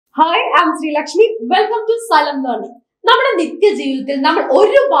Hi, I'm Sri Lakshmi. Welcome to Xylem Learning. നമ്മുടെ നിത്യജീവിതത്തിൽ നമ്മൾ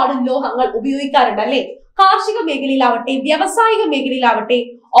ഒരുപാട് ലോഹങ്ങൾ ഉപയോഗിക്കാറുണ്ട്. കാർഷിക മേഖലയിലാവട്ടെ, വ്യാവസായിക മേഖലയിലാവട്ടെ,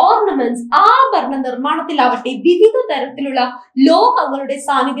 ഓർണമെന്റ്സ്, ആഭരണ നിർമ്മാണത്തിലാവട്ടെ, വിവിധ തരത്തിലുള്ള ലോഹങ്ങളുടെ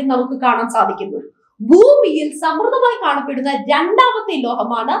സാന്നിധ്യം നമുക്ക് കാണാൻ സാധിക്കുന്നു. ഭൂമിയിൽ സമൃദ്ധമായി കാണപ്പെടുന്ന രണ്ടാമത്തെ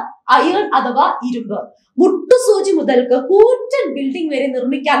ലോഹമാണ് അയൺ അഥവാ ഇരുമ്പ്. മുട്ടുസൂചി മുതൽക്ക് കൂറ്റൻ ബിൽഡിംഗ് വരെ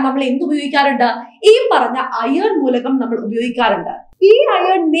നിർമ്മിക്കാൻ നമ്മൾ എന്ത് ഉപയോഗിക്കാറുണ്ട്? ഈ പറഞ്ഞ അയൺ മൂലകം നമ്മൾ ഉപയോഗിക്കാറുണ്ട്. ഈ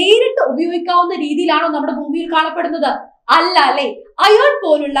അയൺ നേരിട്ട് ഉപയോഗിക്കാവുന്ന രീതിയിലാണോ നമ്മുടെ ഭൂമിയിൽ കാണപ്പെടുന്നത്? അല്ല അല്ലെ. അയൺ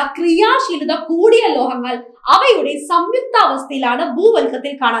പോലുള്ള ക്രിയാശീലത കൂടിയ ലോഹങ്ങൾ അവയുടെ സംയുക്താവസ്ഥയിലാണ്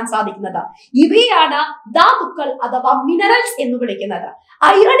ഭൂവൽക്കത്തിൽ കാണാൻ സാധിക്കുന്നത്. ഇവയാണ് ധാതുക്കൾ അഥവാ മിനറൽസ് എന്ന് വിളിക്കുന്നത്.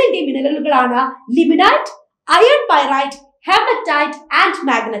 അയണിന്റെ മിനറലുകളാണ് ലിമിനൈറ്റ്, iron pyrite, haematite and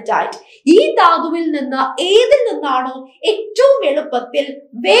magnetite. ഈ ധാതുവിൽ നിന്ന് ഏതിൽ നിന്നാണോ ഏറ്റവും എളുപ്പത്തിൽ,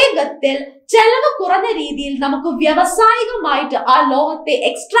 വേഗത്തിൽ, ചെലവ് കുറഞ്ഞ രീതിയിൽ നമുക്ക് വ്യാവസായികമായിട്ട് ആ ലോഹത്തെ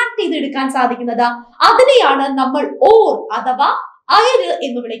എക്സ്ട്രാക്ട് ചെയ്തെടുക്കാൻ സാധിക്കുന്നത്, അതിനെയാണ് നമ്മൾ ഓർ അഥവാ അയിര്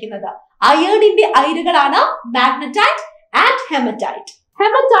എന്ന് വിളിക്കുന്നത്. അയണിന്റെ അയിരുകളാണ് മാഗ്നറ്റൈറ്റ് ആൻഡ് ഹെമറ്റൈറ്റ്.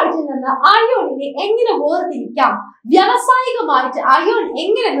 ഹെമറ്റൈറ്റിൽ നിന്ന് അയോണിനെ എങ്ങനെ വേർതിരിക്കാം, വ്യാവസായികമായിട്ട് അയോൺ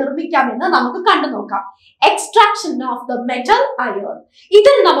എങ്ങനെ നിർമ്മിക്കാം എന്ന് നമുക്ക് കണ്ടു നോക്കാം. Extraction of the metal ion.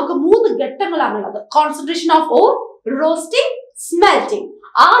 ഇതിൽ നമുക്ക് 3 ഘട്ടങ്ങളാണുള്ളത്. Concentration of or, roasting, smelting.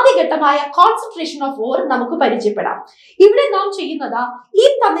 ആദ്യ ഘട്ടമായ കോൺസെൻട്രേഷൻ ഓഫ് ഓർ നമുക്ക് പരിചയപ്പെടാം. ഇവിടെ നാം ചെയ്യുന്നത് ഈ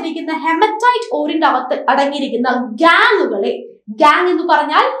തന്നിരിക്കുന്ന ഹെമറ്റൈറ്റ് ഓറിന്റെ അകത്ത് അടങ്ങിയിരിക്കുന്ന ഗാങ്ങുകളെ, ഗാങ് എന്ന്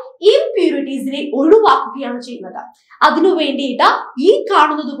പറഞ്ഞാൽ ഇംപ്യൂരിറ്റീസിനെ ഒഴിവാക്കുകയാണ് ചെയ്യുന്നത്. അതിനു വേണ്ടിയിട്ട് ഈ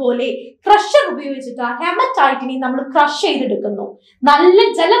കാണുന്നത് പോലെ ക്രഷർ ഉപയോഗിച്ചിട്ട് ഹെമറ്റൈറ്റിനെ നമ്മൾ ക്രഷ് ചെയ്തെടുക്കുന്നു. നല്ല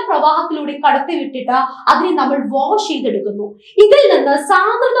ജലപ്രവാഹത്തിലൂടെ കടത്തി വിട്ടിട്ട് അതിനെ നമ്മൾ വാഷ് ചെയ്തെടുക്കുന്നു. ഇതിൽ നിന്ന്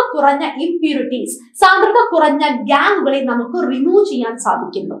സാന്ദ്രത കുറഞ്ഞ ഇംപ്യൂരിറ്റീസ്, സാന്ദ്രത കുറഞ്ഞ ഗാങ്ങുകളെ നമുക്ക് റിമൂവ് ചെയ്യാൻ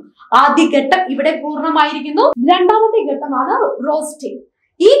സാധിക്കുന്നു. ആദ്യ ഘട്ടം ഇവിടെ പൂർണ്ണമായിരിക്കുന്നു. രണ്ടാമത്തെ ഘട്ടമാണ് റോസ്റ്റിംഗ്.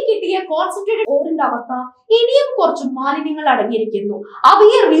 ഈ കിട്ടിയ കോൺസെൻട്രേറ്റഡ് ഓറിന്റെ അകത്ത് ഇനിയും കുറച്ച് മാലിന്യങ്ങൾ അടങ്ങിയിരിക്കുന്നു.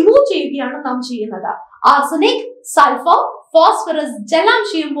 അവയെ റിമൂവ് ചെയ്യുകയാണ് നാം ചെയ്യുന്നത്. ആർസനിക്, സൾഫർ, ഫോസ്ഫറസ്,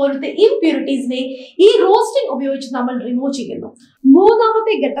 ജലാംശയം പോലത്തെ ഇംപ്യൂരിറ്റീസിനെ ഈ റോസ്റ്റിംഗ് ഉപയോഗിച്ച് നമ്മൾ റിമൂവ് ചെയ്യുന്നു.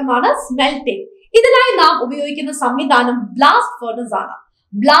 മൂന്നാമത്തെ ഘട്ടമാണ് സ്മെൽറ്റിംഗ്. ഇതിനായി നാം ഉപയോഗിക്കുന്ന സംവിധാനം ബ്ലാസ്റ്റ് ഫർണസ് ആണ്.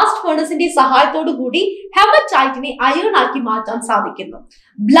 ബ്ലാസ്റ്റ് ഫർണസിന്റെ സഹായത്തോടു കൂടി ഹെമറ്റൈറ്റിനെ അയൺ ആക്കി മാറ്റാൻ സാധിക്കുന്നു.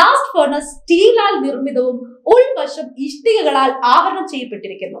 ബ്ലാസ്റ്റ് ഫർണസ് സ്റ്റീലാൽ നിർമ്മിതവും ഉൾവശം ഇഷ്ടികകളാൽ ആവരണം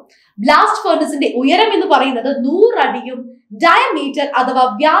ചെയ്യപ്പെട്ടിരിക്കുന്നു. ബ്ലാസ്റ്റ് ഫർണസിന്റെ ഉയരം എന്ന് പറയുന്നത് 100 അടിയും ഡയമീറ്റർ അഥവാ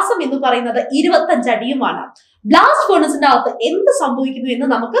വ്യാസം എന്ന് പറയുന്നത് 25 അടിയുമാണ്. ബ്ലാസ്റ്റ് ഫർണസിന്റെ അകത്ത് എന്ത് സംഭവിക്കുന്നു എന്ന്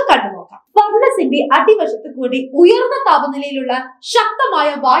നമുക്ക് കണ്ടു നോക്കാം. ഫർണസിന്റെ അടിവശത്ത് കൂടി ഉയർന്ന താപനിലയിലുള്ള ശക്തമായ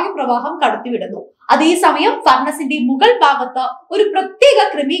വായുപ്രവാഹം കടത്തിവിടുന്നു. അതേസമയം ഫർണസിന്റെ മുകൾ ഭാഗത്ത് ഒരു പ്രത്യേക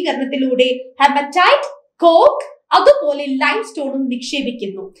ക്രമീകരണത്തിലൂടെ ഹെമറ്റൈറ്റ്, കോക്ക്, അതുപോലെ ലൈം സ്റ്റോണും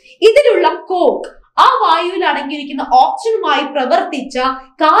നിക്ഷേപിക്കുന്നു. ഇതിലുള്ള കോക്ക് ആ വായുവിൽ അടങ്ങിയിരിക്കുന്ന ഓക്സിജനുമായി പ്രവർത്തിച്ച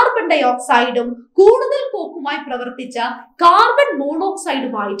കാർബൺ ഡൈ ഓക്സൈഡും കൂടുതൽ കോക്കുമായി പ്രവർത്തിച്ച കാർബൺ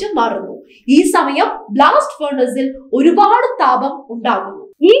മോണോക്സൈഡുമായിട്ട് മാറുന്നു. ഈ സമയം ബ്ലാസ്റ്റ് ഫർണസിൽ ഒരുപാട് താപം ഉണ്ടാകുന്നു.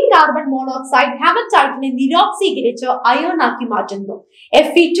 ഈ കാർബൺ മോണോക്സൈഡ് ഹെമറ്റൈറ്റിനെ നിരോക്സീകരിച്ച് അയൺ ആക്കി മാറ്റുന്നു.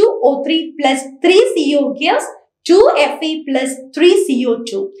 Fe2O3 + 3CO gives 2Fe +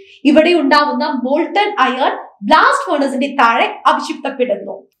 3CO2. ഇവിടെ ഉണ്ടാവുന്ന മോൾട്ടൺ അയൺ ബ്ലാസ്റ്റ് ഫർണസിന്റെ താഴെ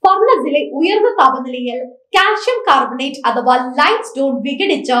അവിക്ഷിപ്തപ്പെടുന്നു. ഫർണസിലെ ഉയർന്ന താപനിലയിൽ കാൽഷ്യം കാർബണേറ്റ് അഥവാ lime stone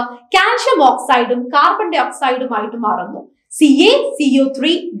വിഘടിച്ച് calcium ഓക്സൈഡും carbon dye ഓക്സൈഡുമായിട്ട് മാറുന്നു. CaCO3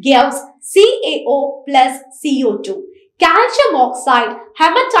 gives CaO + CO2. Calcium oxide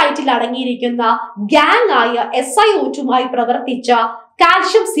ഹെമറ്റൈറ്റിൽ അടങ്ങിയിരിക്കുന്ന ഗാങ് ആയ SiO2മായി പ്രവർത്തിച്ച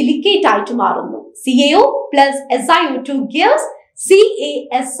കാൽഷ്യം സിലിക്കേറ്റ് ആയിട്ട് മാറുന്നു. CaO + SiO2 gives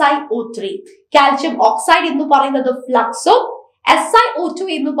CaSiO3. Calcium oxide എന്ന് പറയുന്നത് ഫ്ലക്സും, SiO2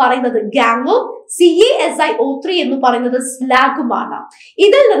 എന്ന് പറയുന്നത് ഗാങ്ങും, CaSiO3 എന്ന് പറയുന്നത് സ്ലാഗുമാണ്.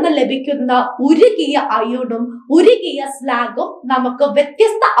 ഇതിൽ നിന്ന് ലഭിക്കുന്ന ഉരുകിയ അയോണും ഉരുകിയ സ്ലാഗും നമുക്ക്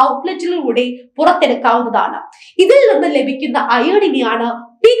വ്യത്യസ്ത ഔട്ട്ലെറ്റുകളിലൂടെ പുറത്തെടുക്കാവുന്നതാണ്. ഇതിൽ നിന്ന് ലഭിക്കുന്ന അയോണിനെയാണ്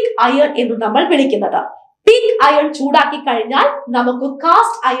പിഗ് അയൺ എന്ന് നമ്മൾ വിളിക്കുന്നത്. പിഗ് അയൺ ചൂടാക്കി കഴിഞ്ഞാൽ നമുക്ക്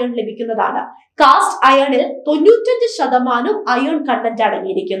കാസ്റ്റ് അയൺ ലഭിക്കുന്നതാണ്. കാസ്റ്റ് അയണിൽ 95% അയൺ കണ്ടന്റ്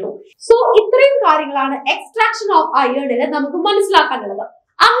അടങ്ങിയിരിക്കുന്നു. സോ ഇത്രയും കാര്യങ്ങളാണ് എക്സ്ട്രാക്ഷൻ ഓഫ് അയണിൽ നമുക്ക് മനസ്സിലാക്കാനുള്ളത്.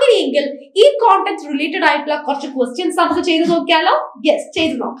 അങ്ങനെയെങ്കിൽ ഈ കോണ്ടന്റ് റിലേറ്റഡ് ആയിട്ടുള്ള കുറച്ച് ക്വസ്റ്റ്യൻസ് നമുക്ക് ചെയ്തു നോക്കിയാലോ? യെസ്,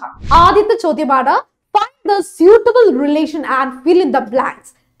 ചെയ്തു നോക്കാം. ആദ്യത്തെ ചോദ്യമാണ് find the suitable relation and fill in the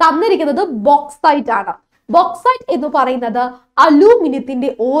blanks. തന്നിരിക്കുന്നത് ബോക്സൈറ്റ് ആണ്. ബോക്സൈറ്റ് എന്ന് പറയുന്നത് അലൂമിനിയത്തിന്റെ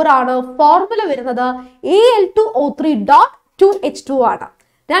ഓറാണ്. ഫോർമുല വരുന്നത് Al2O3.2H2 ആണ്.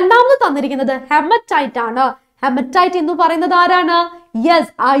 രണ്ടാമത് തന്നിരിക്കുന്നത് ഹെമറ്റൈറ്റ് ആണ്. ഹെമറ്റൈറ്റ് എന്ന് പറയുന്നത് ആരാണ്?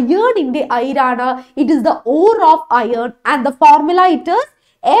 Yes, അയേണിന്റെ അയിരാണ്. It is the or of iron and the formula it is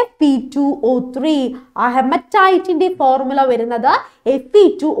Fe2O3. ആ ഹെമറ്റൈറ്റിന്റെ ഫോർമുല വരുന്നത്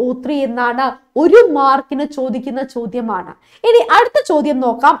Fe2O3 എന്നാണ്. ഒരു മാർക്കിന് ചോദിക്കുന്ന ചോദ്യമാണ്. ഇനി അടുത്ത ചോദ്യം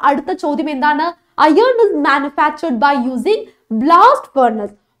നോക്കാം. അടുത്ത ചോദ്യം എന്താണ്? Iron is manufactured by using blast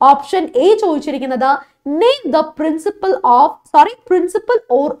furnace. Option A ചോദിച്ചിരിക്കുന്നത് name the principal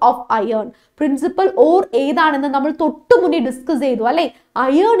ore of iron. Principal or ഏതാണെന്ന് നമ്മൾ തൊട്ടു മുന്നേ ഡിസ്കസ് ചെയ്തു അല്ലെ.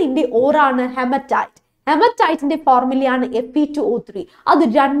 അയേണിന്റെ ഓറാണ് ഹെമറ്റൈറ്റ്. ഹെമറ്റൈറ്റിന്റെ ഫോർമുലയാണ് Fe2O3. അത്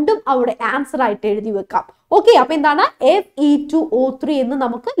രണ്ടും അവിടെ ആൻസർ ആയിട്ട് എഴുതി വെക്കാം. ഓക്കെ, അപ്പൊ എന്താണ് Fe2O3 എന്ന്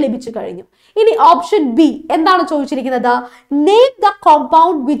നമുക്ക് ലഭിച്ചു കഴിഞ്ഞു. ഇനി ഓപ്ഷൻ ബി എന്താണ് ചോദിച്ചിരിക്കുന്നത്? Name the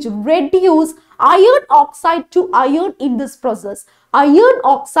compound which reduce iron oxide to iron in this process. Iron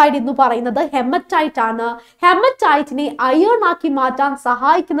oxide എന്ന് പറയുന്നത് ഹെമറ്റൈറ്റ് ആണ്. ഹെമറ്റൈറ്റിനെ അയേൺ ആക്കി മാറ്റാൻ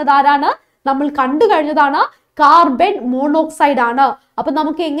സഹായിക്കുന്നത് ആരാണ്? നമ്മൾ കണ്ടു കഴിഞ്ഞതാണ്, കാർബൺ മോണോക്സൈഡ് ആണ്. അപ്പൊ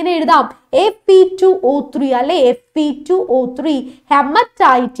നമുക്ക് എങ്ങനെ എഴുതാം? Fe2O3 അല്ലെ. Fe2O3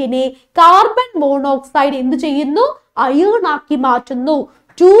 ഹെമറ്റൈറ്റിനെ കാർബൺ മോണോക്സൈഡ് എന്ത് ചെയ്യുന്നു? അയേൺ ആക്കി മാറ്റുന്നു.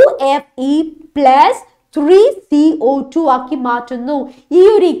 2Fe plus 3CO2 ആക്കി മാറ്റുന്നു. ഈ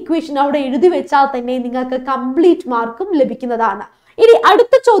ഒരു ഇക്വേഷൻ അവിടെ എഴുതി വെച്ചാൽ തന്നെ നിങ്ങൾക്ക് കംപ്ലീറ്റ് മാർക്കും ലഭിക്കുന്നതാണ്. ഇനി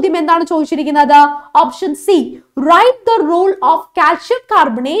അടുത്ത ചോദ്യം എന്താണ് ചോദിച്ചിരിക്കുന്നത്? Option C, write the role of calcium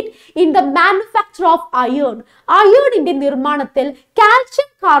carbonate in the manufacture of iron. അയേണിന്റെ നിർമ്മാണത്തിൽ കാൽഷ്യം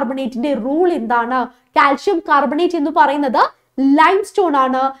കാർബണേറ്റിന്റെ റോൾ എന്താണ്? കാൽഷ്യം കാർബണേറ്റ് എന്ന് പറയുന്നത് ലൈംസ്റ്റോൺ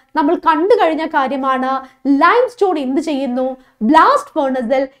ആണ്. നമ്മൾ കണ്ടു കഴിഞ്ഞ കാര്യമാണ്. ലൈംസ്റ്റോൺ എന്ത് ചെയ്യുന്നു? Blast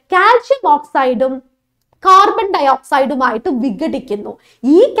ഫേർണസിൽ calcium ഓക്സൈഡും carbon ഡയോക്സൈഡുമായിട്ട് വിഘടിക്കുന്നു.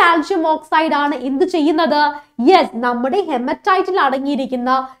 ഈ കാൽഷ്യം ഓക്സൈഡ് ആണ് എന്ത് ചെയ്യുന്നത്? യെസ്, നമ്മുടെ ഹെമറ്റൈറ്റിൽ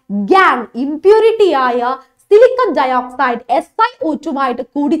അടങ്ങിയിരിക്കുന്ന ഗ്യാങ് ഇംപ്യൂരിറ്റി ആയ സിലിക്കൺ ഡയോക്സൈഡ് SiO2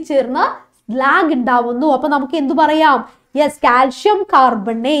 കൂടിച്ചേർന്ന് സ്ലാഗ് ഉണ്ടാവുന്നു. അപ്പൊ നമുക്ക് എന്തു പറയാം? യെസ്, കാൽഷ്യം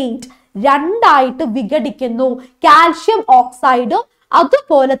കാർബണേറ്റ് രണ്ടായിട്ട് വിഘടിക്കുന്നു. കാൽഷ്യം ഓക്സൈഡും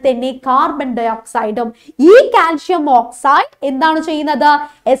അതുപോലെ തന്നെ കാർബൺ ഡയോക്സൈഡും. ഈ കാൽഷ്യം ഓക്സൈഡ് എന്താണ് ചെയ്യുന്നത്?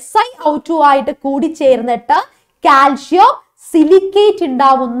 SiO2 ആയിട്ട് കൂടി ചേർന്നിട്ട് കാൽഷ്യം സിലിക്കേറ്റ്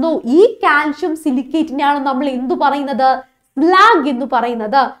ഉണ്ടാവുന്നു. ഈ കാൽഷ്യം സിലിക്കേറ്റിനെയാണ് നമ്മൾ എന്തു പറയുന്നത്? സ്ലാഗ് എന്ന്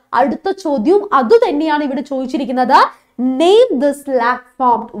പറയുന്നത്. അടുത്ത ചോദ്യവും അത് തന്നെയാണ് ഇവിടെ ചോദിച്ചിരിക്കുന്നത്. Name the slag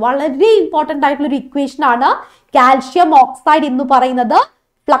form. വളരെ ഇമ്പോർട്ടന്റ് ആയിട്ടുള്ള ഒരു ഇക്വേഷൻ ആണ്. കാൽഷ്യം ഓക്സൈഡ് എന്ന് പറയുന്നത്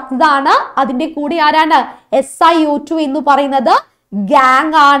ഫ്ലക്സ് ആണ്. അതിന്റെ കൂടെ ആരാണ്? SiO2 എന്ന് പറയുന്നത്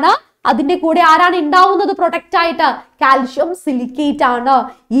ഗ്യാങ് ആണ്. അതിന്റെ കൂടെ ആരാണ് ഉണ്ടാവുന്നത് പ്രൊട്ടക്റ്റ് ആയിട്ട്? കാൽഷ്യം സിലിക്കേറ്റ് ആണ്.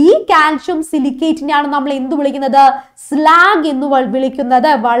 ഈ കാൽഷ്യം സിലിക്കേറ്റിനെയാണ് നമ്മൾ എന്ത് വിളിക്കുന്നത്? സ്ലാഗ് എന്ന് വിളിക്കുന്നത്.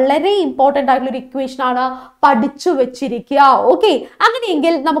 വളരെ ഇമ്പോർട്ടന്റ് ആയിട്ടുള്ള ഒരു ഇക്വേഷൻ ആണ്, പഠിച്ചു വെച്ചിരിക്കുക. ഓക്കെ,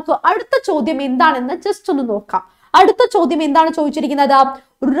 അങ്ങനെയെങ്കിൽ നമുക്ക് അടുത്ത ചോദ്യം എന്താണെന്ന് ജസ്റ്റ് ഒന്ന് നോക്കാം. അടുത്ത ചോദ്യം എന്താണ് ചോദിച്ചിരിക്കുന്നത്?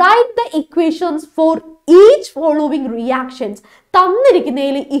 Write the equations for each following reactions.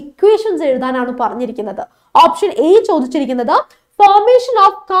 തന്നിരിക്കുന്നതിൽ equations എഴുതാനാണ് പറഞ്ഞിരിക്കുന്നത്. ഓപ്ഷൻ എ ചോദിച്ചിരിക്കുന്നത് formation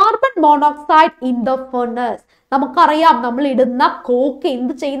of carbon monoxide in the furnace. നമുക്കറിയാം, നമ്മൾ ഇടുന്ന കോക്ക്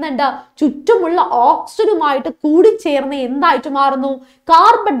എന്ത് ചെയ്യുന്നുണ്ട്? ചുറ്റുമുള്ള ഓക്സിജനുമായിട്ട് കൂടിച്ചേർന്ന് എന്തായിട്ട് മാറുന്നു?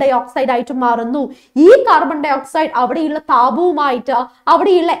 കാർബൺ ഡയോക്സൈഡ് ആയിട്ട് മാറുന്നു. ഈ കാർബൺ ഡയോക്സൈഡ് അവിടെയുള്ള താപവുമായിട്ട്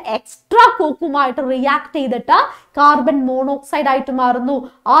അവിടെയുള്ള എക്സ്ട്രാ കോക്കുമായിട്ട് റിയാക്ട് ചെയ്തിട്ട് കാർബൺ മോണോക്സൈഡ് ആയിട്ട് മാറുന്നു.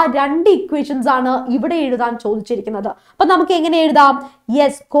 ആ രണ്ട് ഇക്വേഷൻസ് ആണ് ഇവിടെ എഴുതാൻ ചോദിച്ചിരിക്കുന്നത്. അപ്പൊ നമുക്ക് എങ്ങനെ എഴുതാം?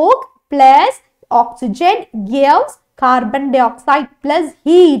 Yes, coke plus oxygen gives carbon dioxide plus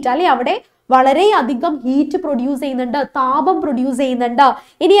heat അല്ലെ. അവിടെ വളരെയധികം ഹീറ്റ് പ്രൊഡ്യൂസ് ചെയ്യുന്നുണ്ട്, താപം പ്രൊഡ്യൂസ് ചെയ്യുന്നുണ്ട്.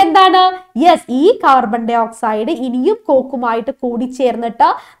 ഇനി എന്താണ്? യെസ്, ഈ കാർബൺ ഡയോക്സൈഡ് ഇനിയും കോക്കുമായിട്ട് കൂടിച്ചേർന്നിട്ട്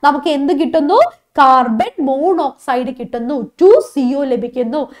നമുക്ക് എന്ത് കിട്ടുന്നു? കാർബൺ മോണോക്സൈഡ് കിട്ടുന്നു. 2CO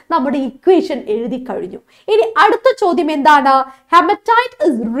ലഭിക്കുന്നു. നമ്മുടെ ഇക്വേഷൻ എഴുതി കഴിഞ്ഞു. ഇനി അടുത്ത ചോദ്യം എന്താണ്? Haematite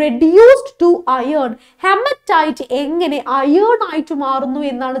is reduced to iron. Haematite എങ്ങനെ അയേൺ ആയിട്ട് മാറുന്നു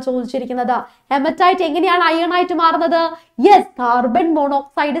എന്നാണ് ചോദിച്ചിരിക്കുന്നത്. ഹെമറ്റൈറ്റ് എങ്ങനെയാണ് അയേൺ ആയിട്ട് മാറുന്നത്? യെസ്, കാർബൺ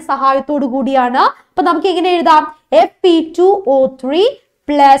മോണോക്സൈഡ് സഹായത്തോടു കൂടിയാണ്. അപ്പൊ നമുക്ക് എങ്ങനെ എഴുതാം? Fe2O3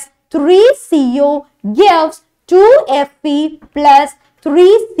 plus 3CO gives 2Fe plus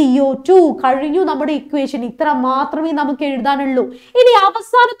 3CO2. കഴിഞ്ഞു നമ്മുടെ ഇക്വേഷൻ. ഇത്ര മാത്രമേ നമുക്ക് എഴുതാനുള്ളൂ. ഇനി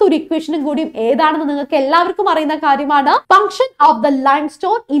അവസാനത്തെ ഒരു ഇക്വേഷനും കൂടി ഏതാണെന്ന് നിങ്ങൾക്ക് എല്ലാവർക്കും അറിയുന്ന കാര്യമാണ്. Function of the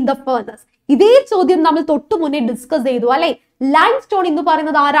limestone in the furnace. ഇതേ ചോദ്യം നമ്മൾ തൊട്ടു മുന്നേ ഡിസ്കസ് ചെയ്തു അല്ലെ. ലൈംസ്റ്റോൺ എന്ന്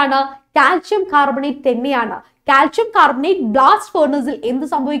പറയുന്നത് ആരാണ്? കാൽഷ്യം കാർബണേറ്റ് തന്നെയാണ്. കാൽഷ്യം കാർബണേറ്റ് ബ്ലാസ്റ്റ് ഫർണസിൽ എന്ത്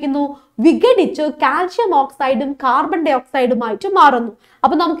സംഭവിക്കുന്നു? വിഘടിച്ച് കാൽഷ്യം ഓക്സൈഡും കാർബൺ ഡയോക്സൈഡുമായിട്ട് മാറുന്നു.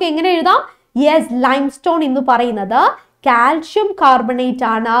 അപ്പൊ നമുക്ക് എങ്ങനെ എഴുതാം? യെസ്, ലൈംസ്റ്റോൺ എന്ന് പറയുന്നത് കാൽഷ്യം കാർബണേറ്റ്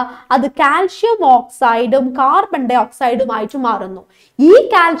ആണ്. അത് കാൽഷ്യം ഓക്സൈഡും കാർബൺ ഡയോക്സൈഡുമായിട്ട് മാറുന്നു. ഈ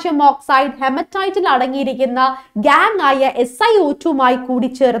കാൽഷ്യം ഓക്സൈഡ് ഹെമറ്റൈറ്റിൽ അടങ്ങിയിരിക്കുന്ന ഗ്യാങ് ആയ SiO2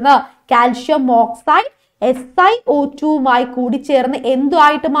 കൂടിച്ചേർന്ന് കാൽഷ്യം ഓക്സൈഡ് SiO2 കൂടിച്ചേർന്ന്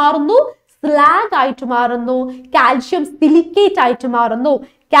എന്തുമായിട്ട് മാറുന്നു? സ്ലാഗ് ആയിട്ട് മാറുന്നു. കാൽഷ്യം സിലിക്കേറ്റ് ആയിട്ട് മാറുന്നു.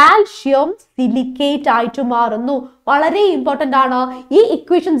 കാൽഷ്യം സിലിക്കേറ്റ് ആയിട്ട് മാറുന്നു. വളരെ ഇമ്പോർട്ടന്റ് ആണ്. ഈ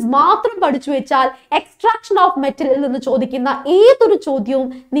ഇക്വേഷൻസ് മാത്രം പഠിച്ചു വെച്ചാൽ എക്സ്ട്രാക്ഷൻ ഓഫ് മെറ്റലിൽ നിന്ന് ചോദിക്കുന്ന ഏതൊരു ചോദ്യവും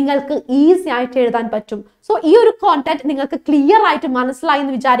നിങ്ങൾക്ക് ഈസി ആയിട്ട് എഴുതാൻ പറ്റും. സോ ഈ ഒരു കോണ്ടന്റ് നിങ്ങൾക്ക് ക്ലിയർ ആയിട്ട് മനസ്സിലായി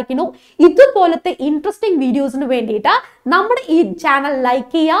എന്ന് വിചാരിക്കുന്നു. ഇതുപോലത്തെ ഇൻട്രസ്റ്റിംഗ് വീഡിയോസിന് വേണ്ടിയിട്ട് നമ്മുടെ ഈ ചാനൽ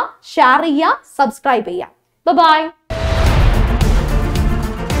ലൈക്ക് ചെയ്യുക, ഷെയർ ചെയ്യുക, സബ്സ്ക്രൈബ് ചെയ്യുക. ബൈ.